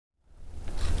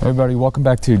Everybody, welcome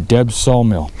back to Deb's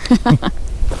Sawmill.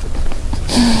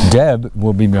 Deb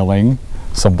will be milling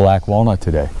some black walnut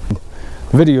today.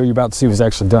 The video you're about to see was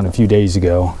actually done a few days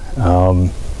ago.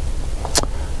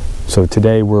 So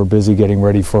today we're busy getting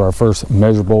ready for our first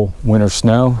measurable winter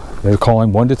snow. They're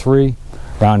calling 1 to 3.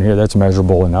 Around here, that's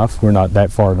measurable enough. We're not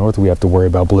that far north. We have to worry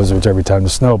about blizzards every time the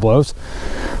snow blows.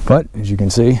 But as you can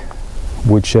see,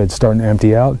 woodshed's starting to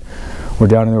empty out.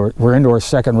 We're into our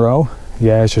second row.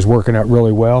 Yeah, it's just working out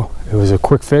really well. It was a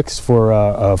quick fix for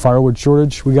a firewood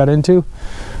shortage we got into.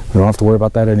 We don't have to worry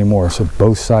about that anymore. So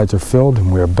both sides are filled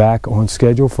and we're back on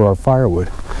schedule for our firewood.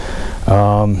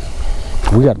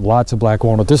 We got lots of black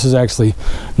walnut. This is actually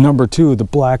number 2 of the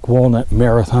Black Walnut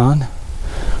Marathon.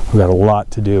 We got a lot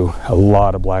to do, a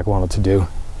lot of black walnut to do.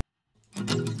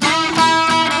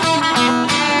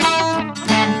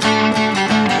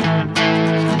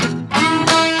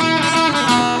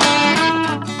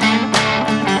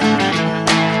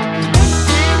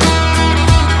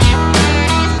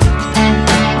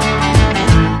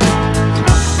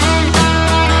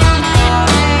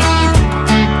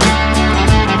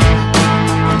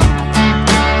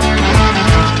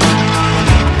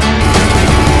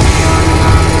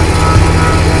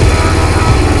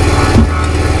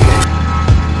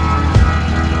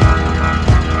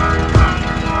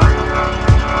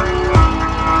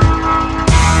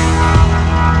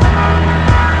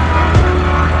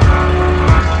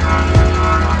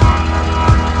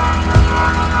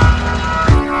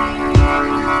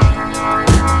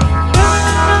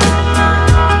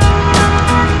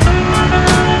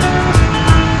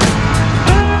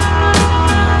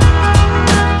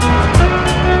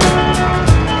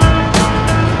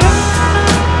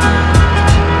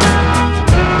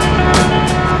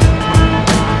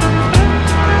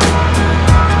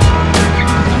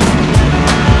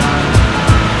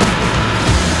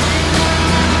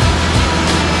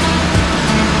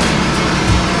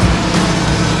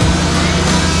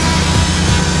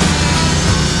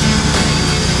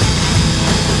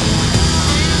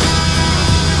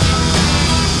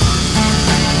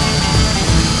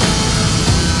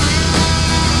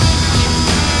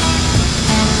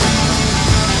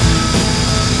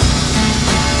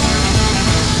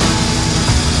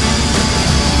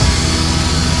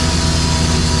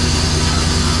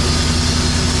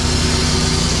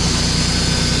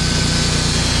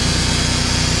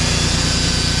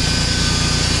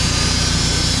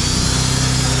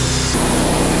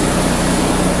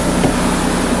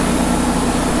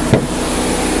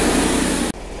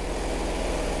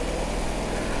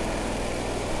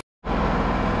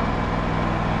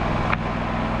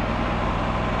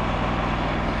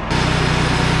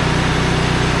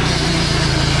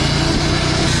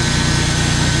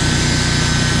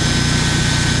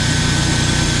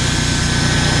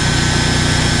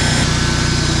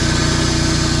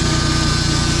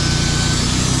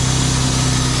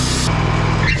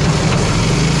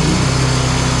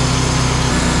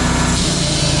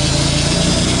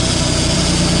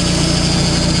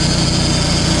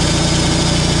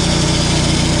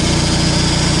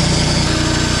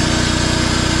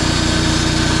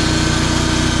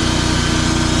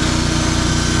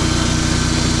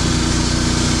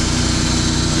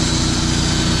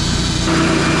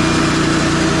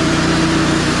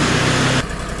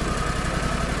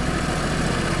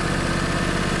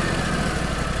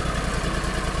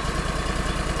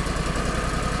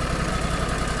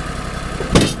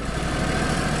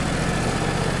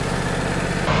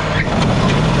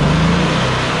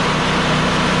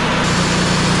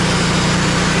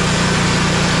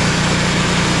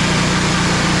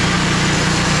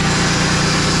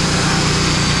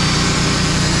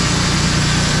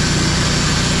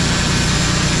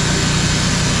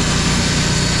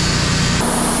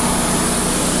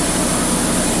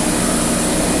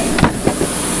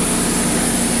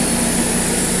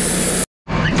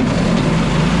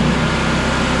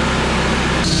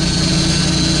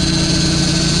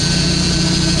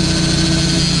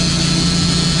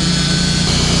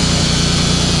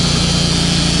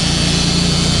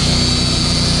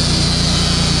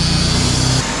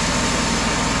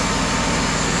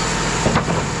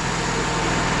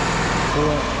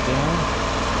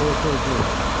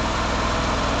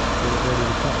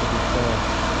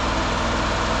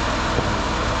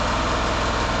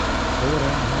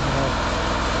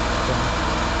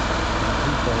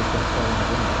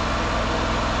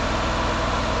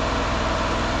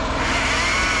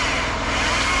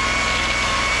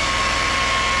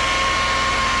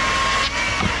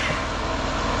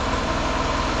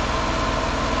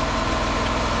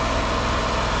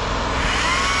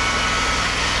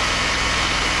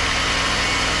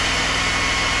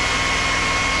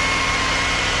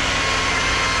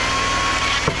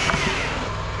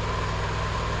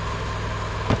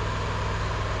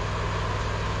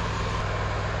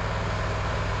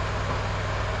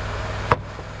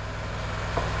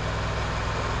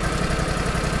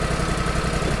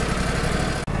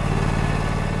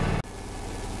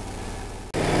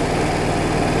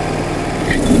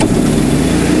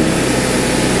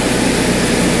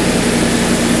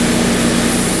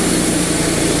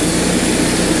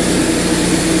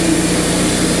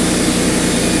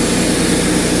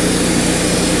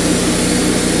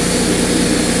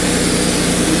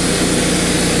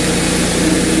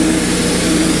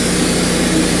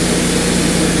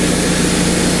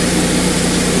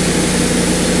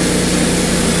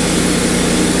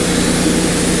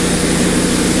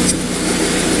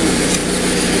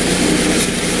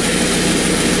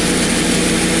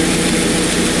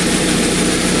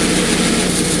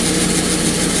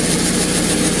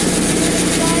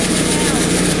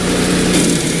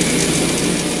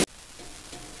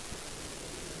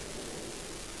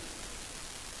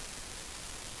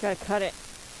 gotta cut it.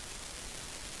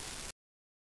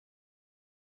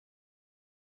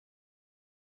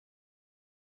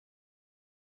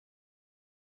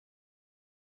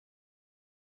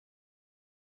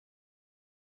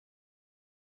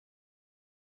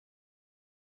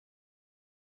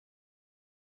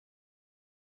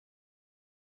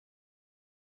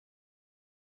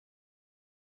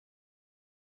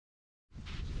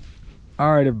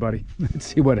 All right, everybody, let's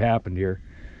see what happened here.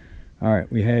 All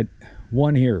right, we had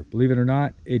one here. Believe it or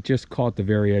not, it just caught the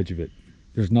very edge of it.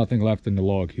 There's nothing left in the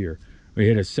log here. We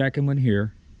hit a second one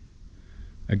here.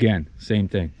 Again, same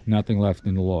thing, nothing left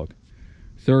in the log.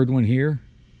 Third one here,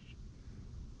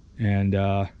 and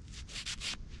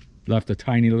left a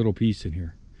tiny little piece in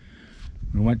here.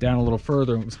 We went down a little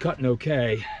further and it was cutting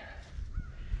okay.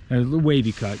 And a little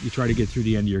wavy cut. You try to get through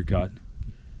the end of your cut.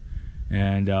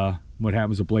 And what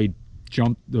happens, the blade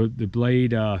jumped, the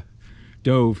blade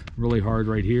dove really hard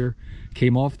right here,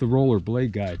 came off the roller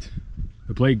blade guides,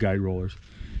 the blade guide rollers,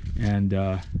 and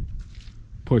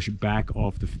pushed back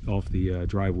off the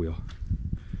drive wheel.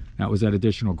 That was that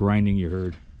additional grinding you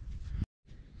heard.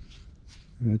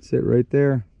 That's it right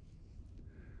there.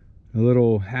 A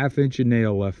little half-inch of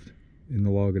nail left in the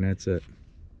log, and that's it.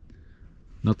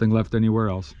 Nothing left anywhere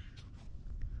else.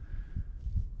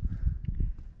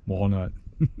 Walnut.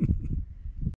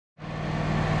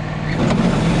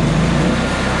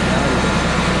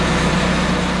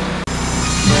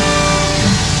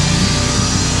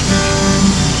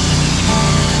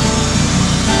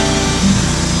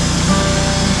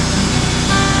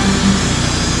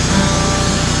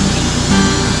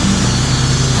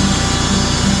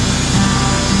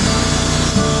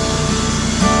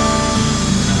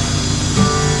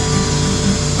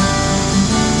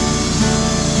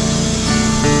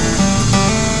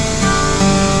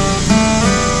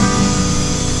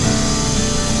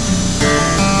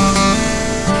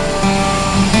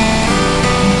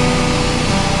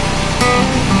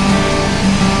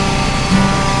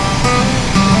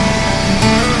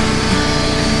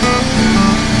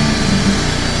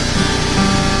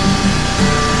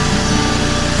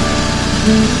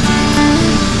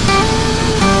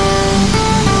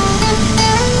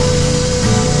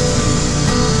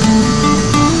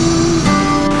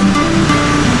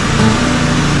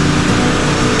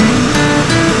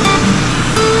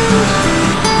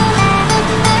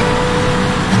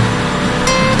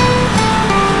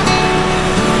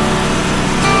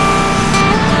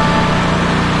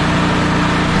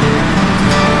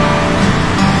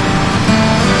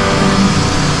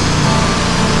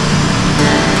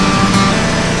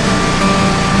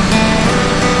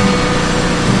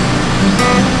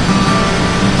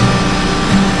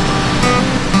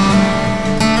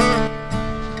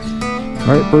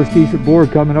 All right, first decent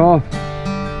board coming off.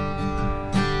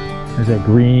 There's that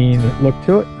green look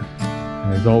to it,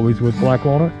 as always with black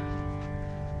walnut,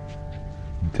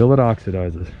 until it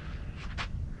oxidizes.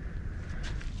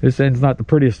 This end's not the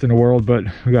prettiest in the world, but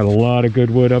we got a lot of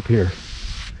good wood up here.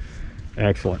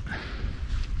 Excellent.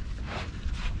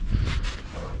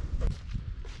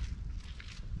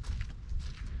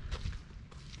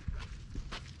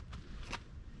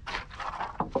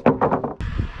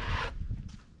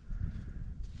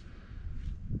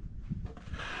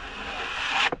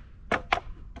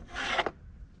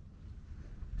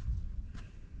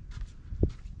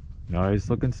 Nice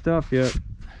looking stuff yet.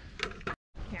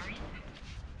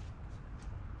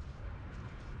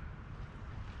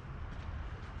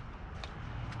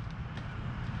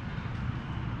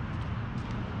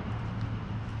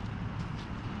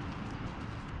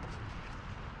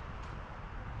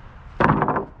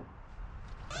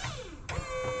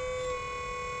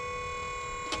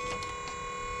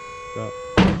 Stop.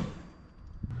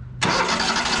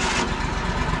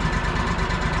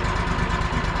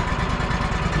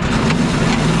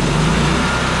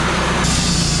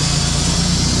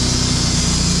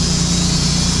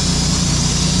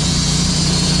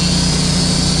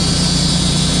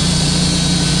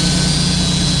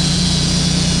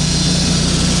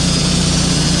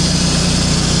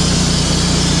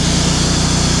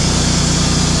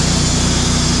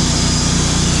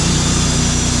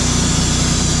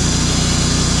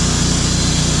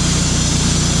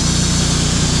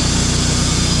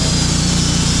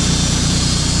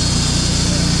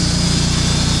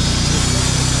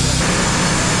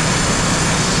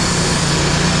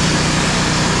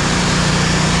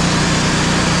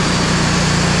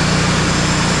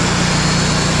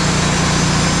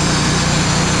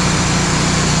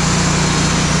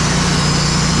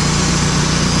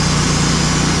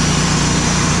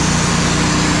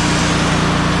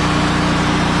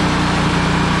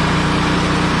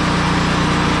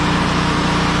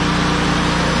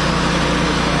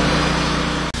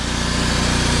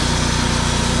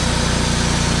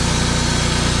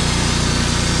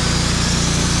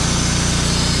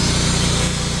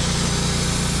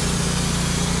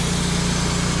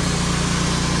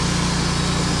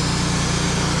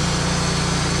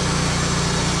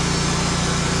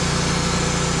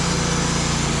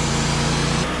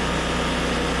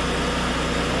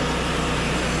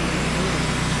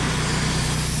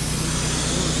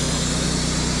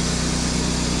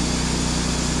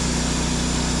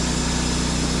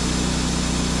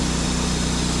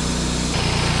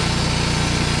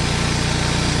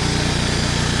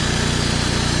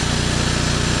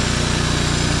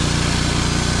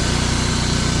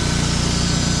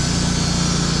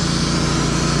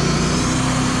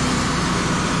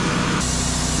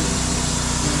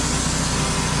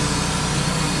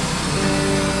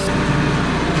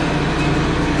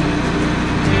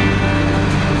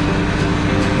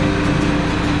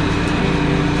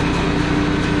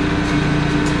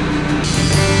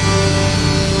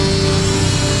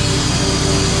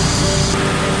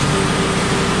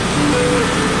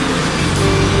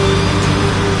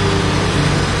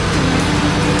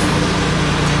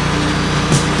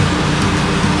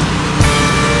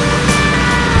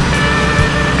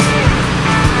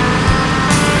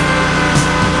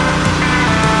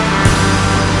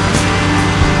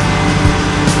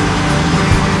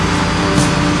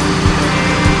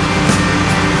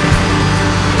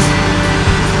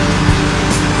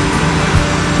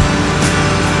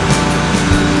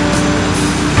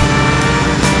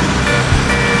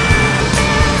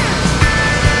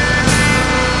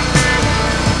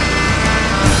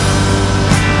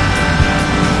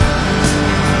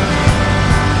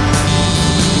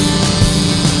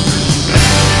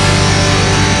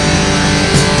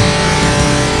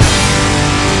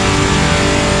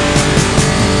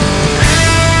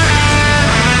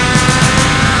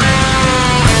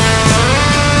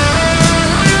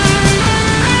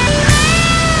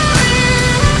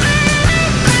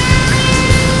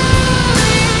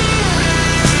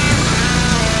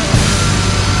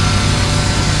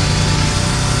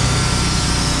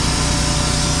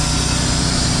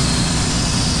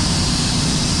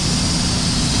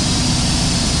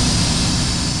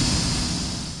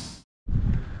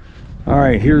 All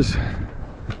right, here's,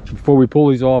 before we pull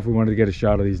these off, we wanted to get a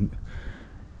shot of these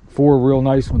 4 real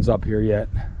nice ones up here yet.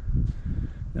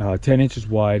 10 inches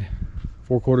wide,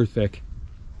 4/4 thick.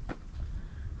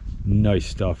 Nice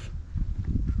stuff.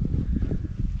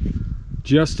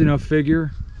 Just enough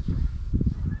figure.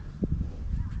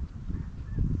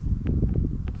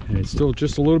 And it's still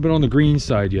just a little bit on the green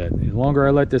side yet. The longer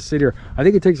I let this sit here, I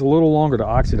think it takes a little longer to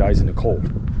oxidize in the cold.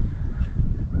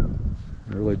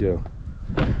 I really do.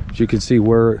 As you can see,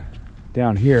 where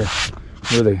down here,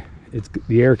 where the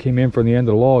air came in from the end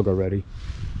of the log already.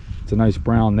 It's a nice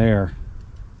brown there.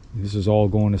 This is all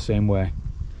going the same way.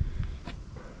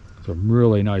 Some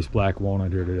really nice black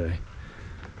walnut here today.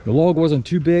 The log wasn't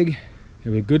too big. It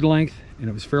was a good length, and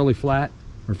it was fairly flat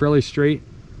or fairly straight.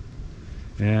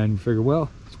 And figured, well,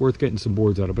 it's worth getting some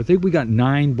boards out of. But I think we got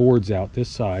 9 boards out this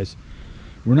size.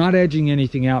 We're not edging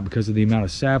anything out because of the amount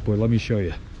of sapwood. Let me show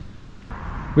you.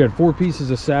 We had 4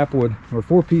 pieces of sapwood, or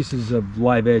 4 pieces of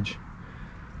live edge.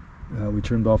 We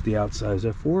trimmed off the outside. Is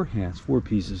that 4? Yeah, it's 4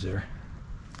 pieces there.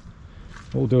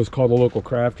 What we'll do is call the local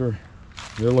crafter.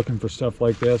 They're looking for stuff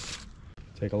like this.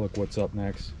 Take a look what's up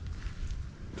next.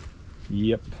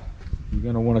 Yep, you're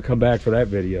gonna want to come back for that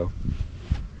video.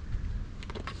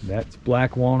 That's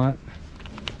black walnut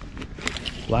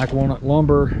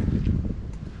lumber,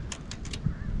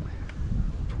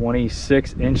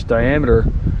 26-inch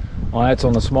diameter. Well, that's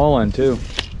on the small end too.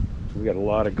 So we got a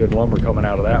lot of good lumber coming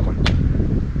out of that one.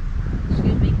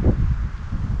 Excuse me.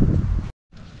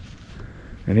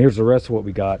 And here's the rest of what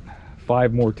we got.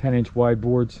 5 more 10-inch wide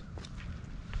boards.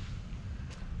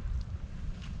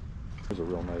 There's a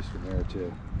real nice one there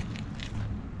too.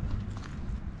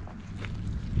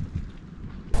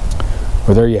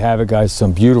 Well, there you have it, guys.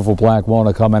 Some beautiful black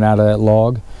walnut coming out of that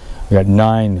log. We got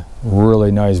 9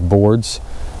 really nice boards,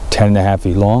 10.5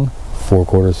 feet long,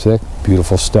 4/4 thick.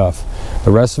 Beautiful stuff.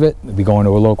 The rest of it will be going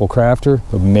to a local crafter.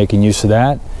 They'll be making use of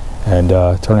that and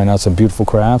turning out some beautiful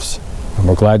crafts. And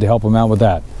we're glad to help them out with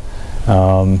that.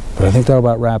 But I think that'll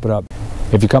about wrap it up.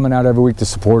 If you're coming out every week to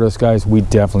support us, guys, we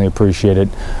definitely appreciate it.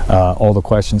 All the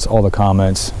questions, all the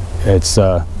comments. It's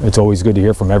always good to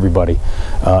hear from everybody.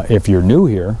 If you're new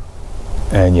here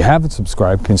and you haven't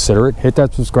subscribed, consider it. Hit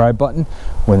that subscribe button.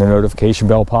 When the notification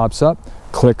bell pops up,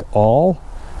 click all,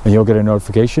 and you'll get a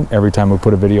notification every time we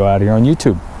put a video out here on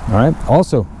YouTube. All right.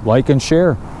 Also, like and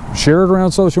share. Share it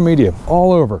around social media,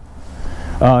 all over.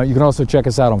 You can also check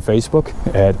us out on Facebook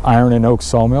at Iron and Oak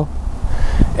Sawmill,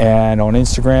 and on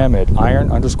Instagram at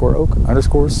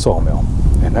iron_oak_sawmill.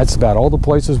 And that's about all the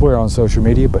places we're on social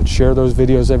media, but share those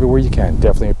videos everywhere you can.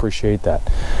 Definitely appreciate that.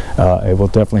 It will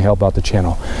definitely help out the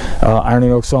channel. Iron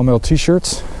and Oak Sawmill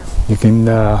t-shirts. You can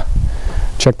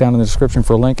check down in the description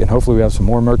for a link, and hopefully we have some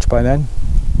more merch by then.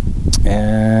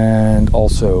 And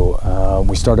also,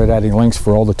 we started adding links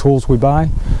for all the tools we buy.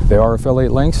 They are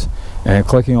affiliate links, and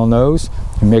clicking on those,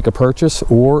 you make a purchase,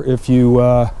 or if you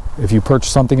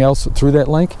purchase something else through that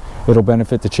link, it'll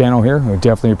benefit the channel here. We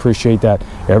definitely appreciate that.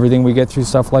 Everything we get through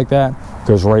stuff like that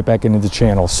goes right back into the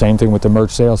channel. Same thing with the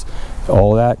merch sales.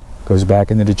 All of that goes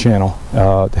back into the channel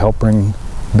to help bring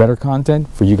better content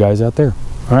for you guys out there.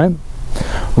 All right,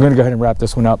 we're going to go ahead and wrap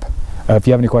this one up. If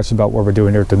you have any questions about what we're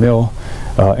doing here at the mill,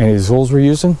 any of the tools we're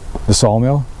using, the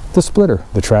sawmill, the splitter,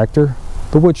 the tractor,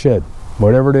 the woodshed,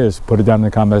 whatever it is, put it down in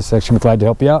the comment section. We're glad to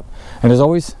help you out. And as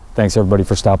always, thanks everybody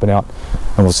for stopping out,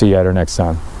 and we'll see you at our next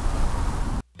time.